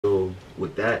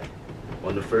with that,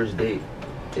 on the first date,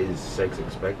 is sex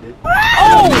expected?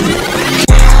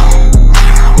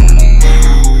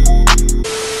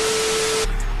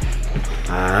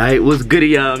 Alright, what's good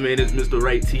y'all, man? It's Mr.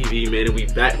 Right TV, man, and we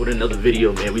back with another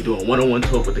video, man. We doing one-on-one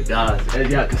talk with the guys.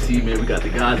 As y'all can see, man, we got the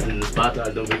guys in the spot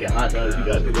that don't make it hot dogs. We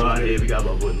got Devon here, we got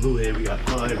my boy Lou here, we got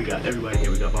Paul here, we got everybody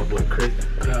here, we got my boy Chris,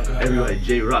 everybody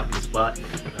J-Rock in the spot.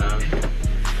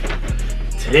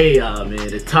 Today, y'all, man,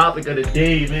 the topic of the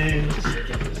day, man,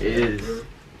 is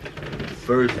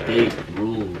first date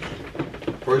rules.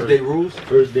 First date rules?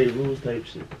 First date rules type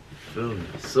shit. Feel me?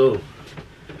 So,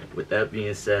 with that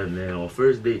being said, man, on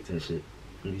first dates and shit,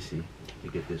 let me see. Let me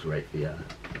get this right for y'all.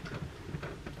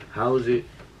 How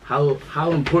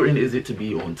important is it to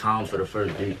be on time for the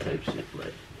first date type shit?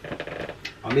 Like,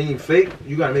 I mean, fake,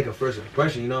 you gotta make a first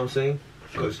impression, you know what I'm saying?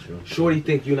 Because shorty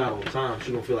think you're not on time,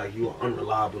 she gonna feel like you an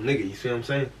unreliable nigga, you see what I'm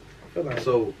saying?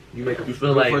 So, you make a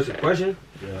first impression,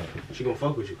 yeah, she gonna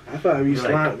fuck with you. I thought we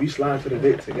slide to the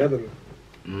date together.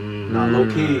 Nah, low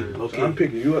key. So I'm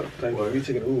picking you up, like we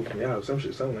taking Uber from your house,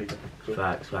 something like that. So.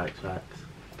 Facts.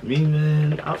 Me,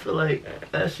 man, I feel like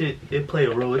that shit, it play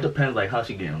a role. It depends, like, how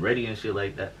she getting ready and shit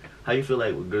like that. How you feel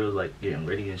like with girls, like, getting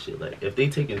ready and shit? Like, if they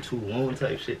taking too long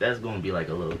type shit, that's gonna be, like,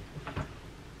 a little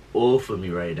old for me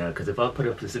right now. Because if I put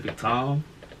a specific time,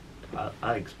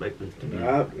 I expect it to be.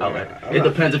 It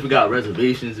depends if we got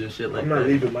reservations and shit like that. I'm not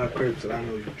leaving my crib till I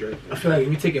know you dress. I feel like if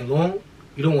you taking long,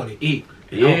 you don't want to eat.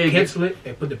 Yeah, I'll cancel it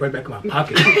and put the bread back in my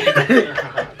pocket.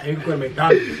 You go to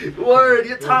McDonald's. Word,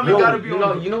 your timing gotta be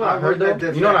on. You know what I heard though?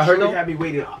 You know what I heard though? She had me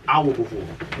waiting an hour before.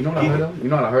 You know what I heard though? You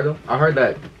know what I heard though? I heard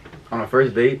that on a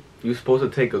first date, you're supposed to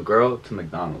take a girl to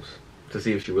McDonald's to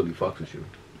see if she really fucks with you.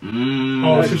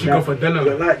 Oh, so she go for dinner.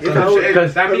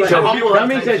 Because that means that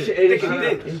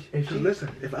listen,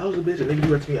 if I was a bitch and nigga do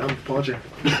that to me, I'm punching.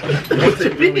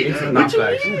 Not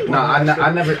facts. Nah,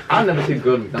 I never see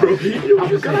good McDonald's.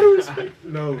 You gotta respect.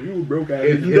 No, you broke ass.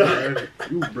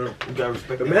 You broke. You gotta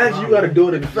respect. Imagine you gotta do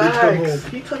it and come home.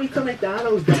 He told me to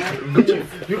McDonald's, dad.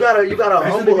 You gotta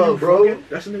humble her, bro.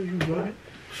 That's the nigga you broke.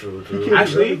 True.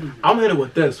 Actually, I'm hitting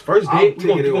with this. First date,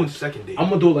 we gonna second date. I'm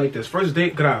gonna do it like this. First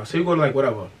date, get out. So you go to like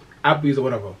whatever, Applebee's or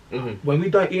whatever. When we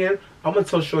done eating, I'm gonna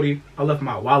tell shorty I left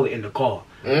my wallet in the car.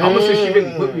 I'm gonna see if she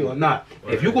really with me or not.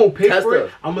 If you gonna pay for it,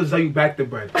 I'm gonna sell you back the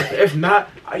bread. If not,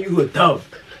 you a dub.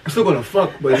 I'm still gonna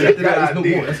fuck, but after that, it's no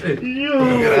more. That's it.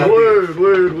 Yo,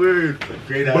 word.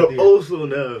 Great idea. But also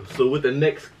now, so with the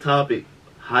next topic,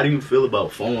 how do you feel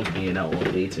about phones being out on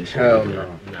dates and shit? Hell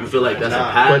no. You feel like that's a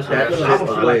pass?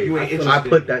 I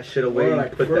put that shit away.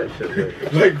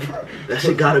 That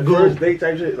shit gotta go. First date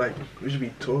type shit, like we should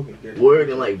be talking. Word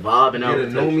and like vibing out. Get to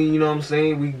know me, you know what I'm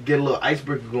saying? We get a little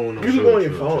icebreaker going on. You can go on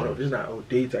your phone though. It's not old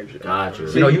date type shit. Gotcha.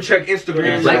 You know, you check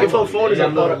Instagram. Like if her phone is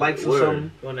on little likes or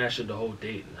something. You on that shit the whole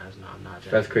date.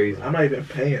 That's crazy. I'm not even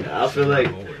paying. I feel like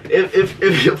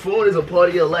if your phone is a part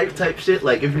of your life type shit,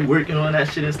 like if you're working on that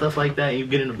shit and stuff like that, and you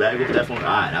get in the bag with that phone,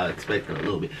 alright, I'll expect it a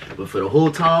little bit. But for the whole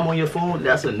time on your phone,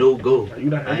 that's a no go. You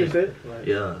not interested?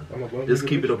 Yeah. Just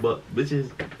keep it a buck.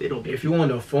 Bitches, they don't. If you on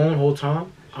the phone the whole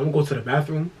time, I'm gonna go to the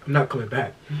bathroom. I'm not coming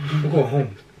back. I'm going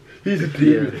home. He's a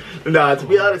thief. Nah, to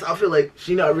be honest, I feel like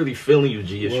she not really feeling you,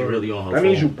 G, if she really on her phone. That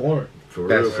means you boring. For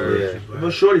real.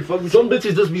 But shorty, fuck with some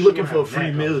bitches just be looking for a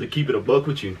free meal to keep it a buck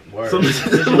with you. Some bitches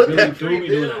just want that free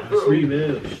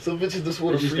meal. Some bitches just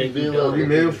want a free meal. Free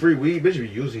meal, free weed, bitch be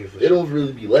using it for they don't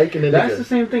really be liking it. That's the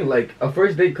same thing. Like a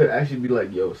first date could actually be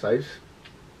like, yo, Sipes.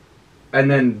 And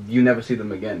then you never see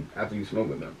them again after you smoke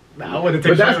with them. Nah, I wouldn't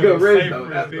take. But that's good risk though.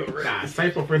 Nah,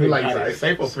 safe for friendly. Like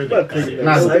safe for friendly.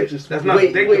 That's not.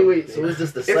 Wait. So it's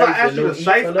just the if I ask you to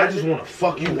safe, I just want to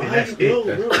fuck you and that's it.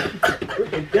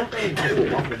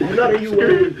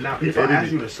 Now, if I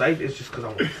ask you to safe, it's just because I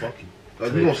want to fuck you.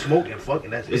 Like we gonna smoke and fuck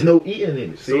and that's it. There's no eating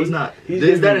in it, so it's not.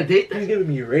 Is that a date? He's giving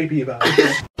me rapey about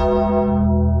it.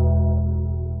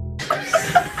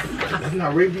 That's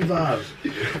not rapey vibes.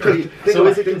 So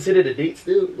is it considered a date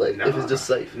still? Like if it's just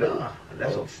safe? Nah,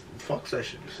 that's a fuck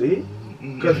session. See?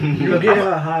 Because you get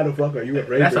her high the fuck are you a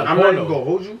rapey? I'm not even gonna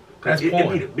hold you. That's it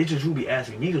be the bitches who be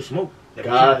asking me to smoke.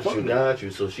 Got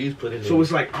you. So she's putting. So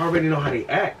it's like I already know how they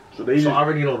act. So I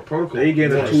already know the protocol. They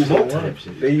get a 2 smoke type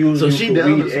shit. They use so she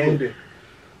down to smoke.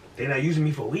 They're not using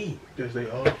me for weed. Yes, they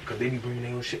are. Because they be bringing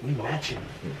their own shit. We matching.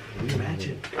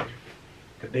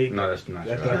 No, that's not.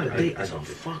 That's not a date. That's a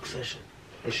fuck session.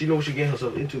 And she know what she getting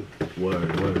herself into.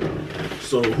 Word.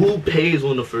 So who pays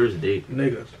on the first date?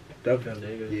 Niggas.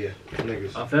 Definitely. Yeah,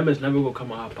 niggas. A feminist never gonna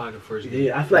come out of pocket first.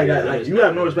 Yeah, I feel like you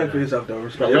have no respect for yourself though.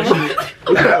 Respect.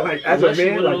 Like as a man,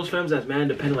 man, one like, of those femmes that's man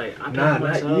dependent. Like I nah,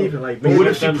 myself. not even like. But what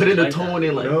if she put in a tone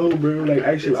in like? No, bro. Like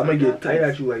actually, I'm gonna get tight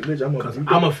at you. Like, bitch, I'm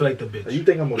I'ma feel like the bitch. You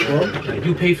think I'm a bum? Like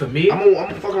you pay for me? I'm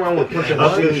gonna fuck around with punching.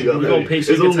 You gonna pay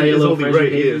so you can tell your little friends.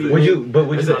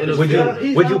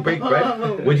 Would you break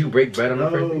bread? Would you break bread on the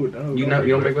first date? No. You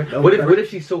don't break bread? What if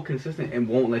she's so consistent and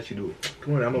won't let you do it?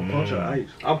 Come on, I'm gonna punch her ice.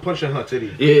 I'm punching her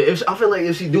titty. Yeah, I feel like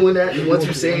if she doing that, once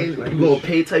you say you gonna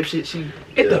pay type shit,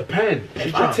 It depends.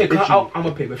 If I take her out,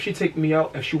 I'ma pay. But if she take me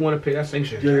out, if she wanna pay, that's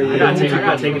sanctioned. I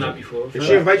got taken out before. If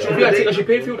she invites you If on you a gotta take her, date, she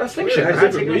pay for you, that's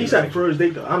sanctioned. You said first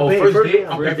date though. I'm paying first date?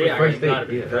 First day, First date,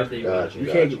 yeah. First day, you got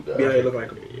You can't be out here looking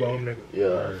like a bum nigga.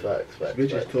 Yeah, facts.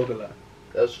 Bitches talk a lot.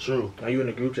 That's true. Now you in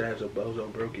the group chat as a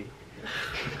bozo brokey.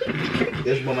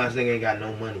 this bum ass nigga ain't got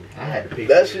no money. I had to pay.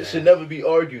 That shit should never be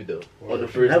argued though. On the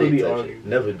first Never date, be type argued. shit.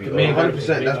 Never be Man, argued.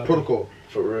 100%. That's protocol.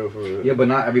 For real. Yeah, but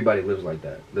not everybody lives like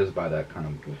that. Lives by that kind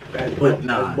of. But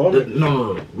nah,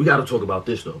 no. We gotta talk about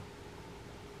this though.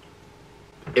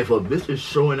 If a bitch is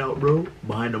showing out, bro,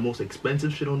 behind the most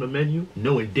expensive shit on the menu,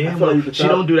 knowing damn well she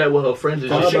don't do that with her friends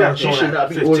and shit. She should not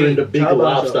be ordering the big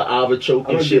lobster artichoke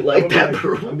and shit like that,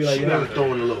 bro. I'm be like, She gotta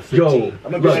throw in a little 15. Yo, I'm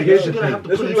gonna be like, here's the gonna have thing. to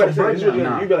This put is in what you gotta some say.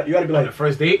 bread You gotta be On the like,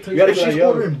 first date, you gotta If be like, she's yo,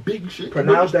 ordering big shit,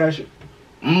 pronounce that shit.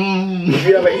 If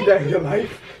you ever eat that in your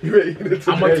life, you ready to eat it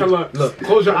today. I'm gonna tell her, look,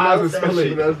 close your eyes and spell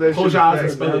it. Close your eyes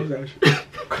and spell it.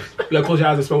 Like, close your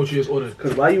eyes and spell what you just ordered.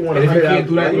 Cause why you want And to if you can't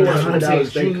do that, you that's want what I'm $100 saying.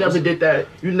 steak?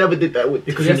 You never did that with.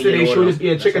 Because yesterday she was just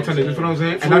eating chicken tenders, you know what I'm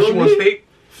saying? And now she wants steak.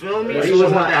 Feel me? Why She you was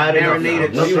want not that adding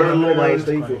marinated up. You want sirloin, $100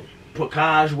 steak for?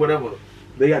 Picage, whatever.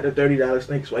 They got the $30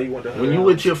 steaks. Why you want the $100? When you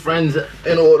with your friends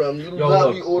and order them, you Yo,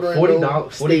 not be look, ordering $40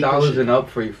 and up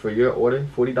for your order.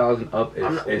 $40 and up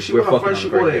is She we're with her fucking on friends, the she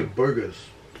first ordering date. burgers.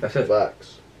 That's it.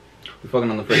 Facts. We're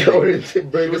fucking on the first Yo, date. it's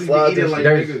burger She slides eating and like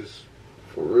shit. niggas.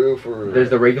 For real. There's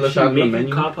the regular She size on the make you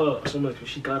menu. cop her so much, but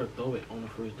she gotta throw it on the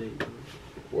first date. Bro.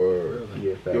 Word.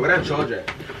 Yeah, facts. Yo, where that charge at?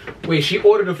 Wait, she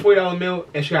ordered a $40 meal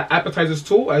and she got appetizers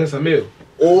too, or just a meal?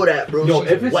 All that, bro. Yo,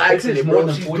 She's if it's waxing it, more bro.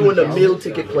 than She's 40 doing the pounds, meal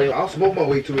ticket play. I'll smoke my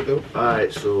way to it though.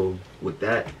 Alright, so with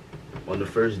that, on the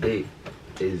first date,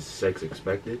 is sex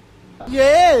expected?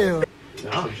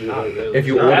 If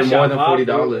you order That's more y'all than vibe, $40,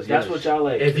 bro. yes. That's what y'all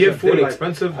like. If your food like-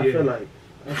 expensive, I yeah.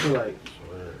 feel like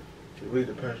it really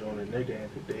depends on the nigga and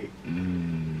the date.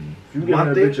 If you give My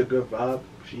a thing- bitch a good vibe,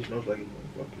 she's most likely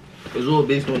gonna fuck you. It's all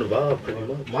based on the vibe, pretty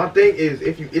much. My thing is,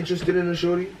 if you interested in a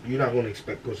shorty, you're not gonna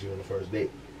expect pussy on the first date.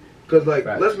 Cause like,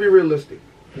 Right. let's be realistic.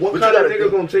 What But kind you of gotta nigga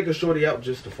think- gonna take a shorty out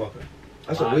just to fuck her?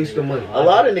 That's a waste of money. A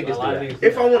lot of niggas do that.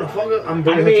 If I want to fuck her, I'm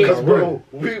bringing Because, her to my room.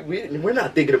 bro, we're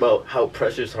not thinking about how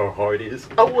precious her heart is.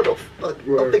 I want to fuck,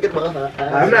 bro. I'm thinking about her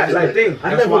ass. I'm not like That's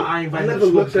I why I never invited never her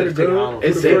looked at a to take girl out. for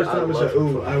It's the said, first I time and love said, her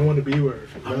 "Ooh, for I want to be with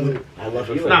her." I love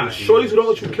her. Nah, shorties who don't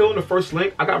let you kill in the first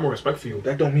link, I got more respect for you.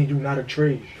 That don't mean you not a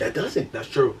trash. That doesn't. That's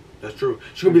true. That's true.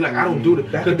 She gonna be like, I don't do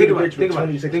that. That Cause could be think the about it. bitch Think with about it.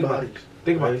 26 Think about bodies. it.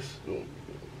 Think about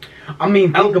it. I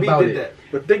mean, think LB about did it. that.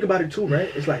 But think about it too, right?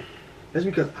 It's like that's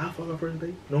because I fuck her first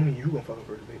date. Don't mean you gonna fuck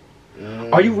her first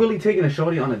date. Are you really taking a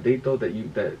shorty on a date though that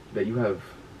you have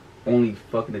only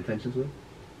fucking intentions with?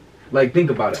 Like, think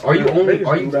about it.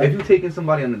 If you taking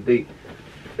somebody on a date,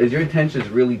 is your intentions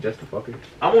really just to fuck her?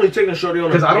 I'm only taking a shorty on a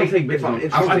date. Because I don't take bitches if I'm on. If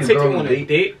interested. I I'm take girl you on on a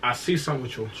date, I see something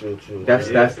with you. True. That's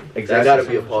exactly. That gotta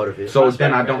be a part of it. So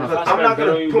then I don't have to. I'm not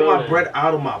gonna You put know my that. bread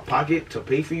out of my pocket to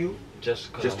pay for you.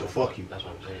 Just to fuck you. That's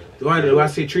what I'm saying. Do I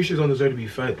say Trishas don't deserve to be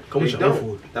fed? Come with They your own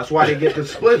don't. food. That's why they get the Okay,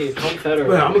 split. come fed her.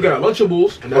 Well, I'm gonna get a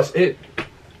Lunchables and that's it.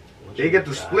 They get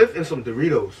the split and some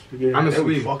Doritos. I'm a They be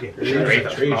sleeve. fucking. Straight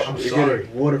I'm trash. You're sorry.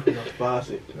 getting water from a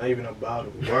faucet, not even a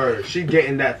bottle. Word. She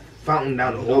getting that fountain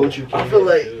down the hole. I feel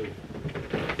like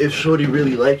if shorty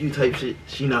really like you type shit,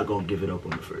 she not gonna give it up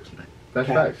on the first night. That's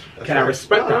facts. Can I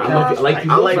respect that? I like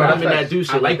you I more like for that. women that do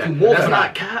shit I like that. you more That's for not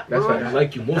that. cap, That's bro. facts. I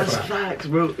like you more That's for that. facts,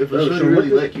 bro. If a Bro, shorty so really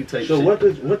what like you type So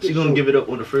shit, what she gonna give it up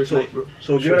on the first night, bro.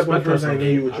 So give it up on the first night,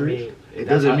 then you a I treat. mean, It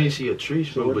doesn't mean she a treat,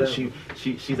 So bro, what but that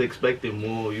she's expecting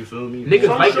more. You feel me? Niggas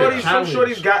Some like that shorties,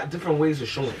 challenge. got different ways of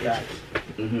showing interest.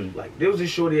 Mm-hmm. Like there was this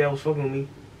shorty that was fucking with me.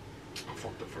 I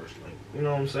fucked the first link. You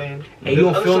know what I'm saying? And you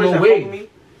don't There's feel other shorties no that way. fuck with me,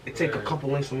 it take a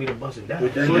couple links for me to bust it down.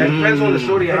 But So then- it depends on the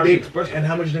shorty and how she expresses. And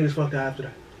how much niggas fucked after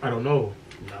that? I don't know.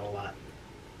 Not a lot.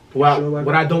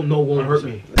 What I don't know won't hurt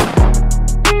me.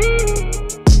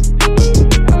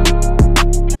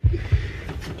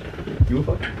 You a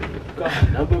fuck? got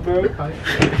a number, bro.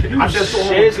 I just saw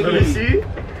Shit, her. let me see.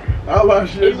 How my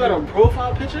shit? You got a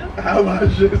profile picture? How my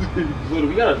shit? Dude,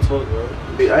 we gotta talk, bro.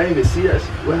 I didn't even see that shit.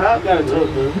 What happened? We gotta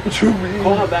talk, bro. What you mean?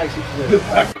 Call her back, see what she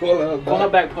says. Call her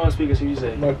back, put on speaker, see what you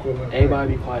say.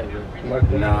 Everybody be quiet, bro.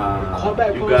 Nah. Call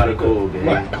back, you gotta call,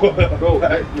 gang. Bro,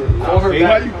 call her Why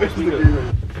back. you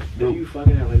bitching? You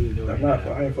fucking out like you doing. I'm not.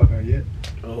 I ain't fucking yet.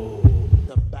 Oh.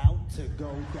 About to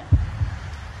go down.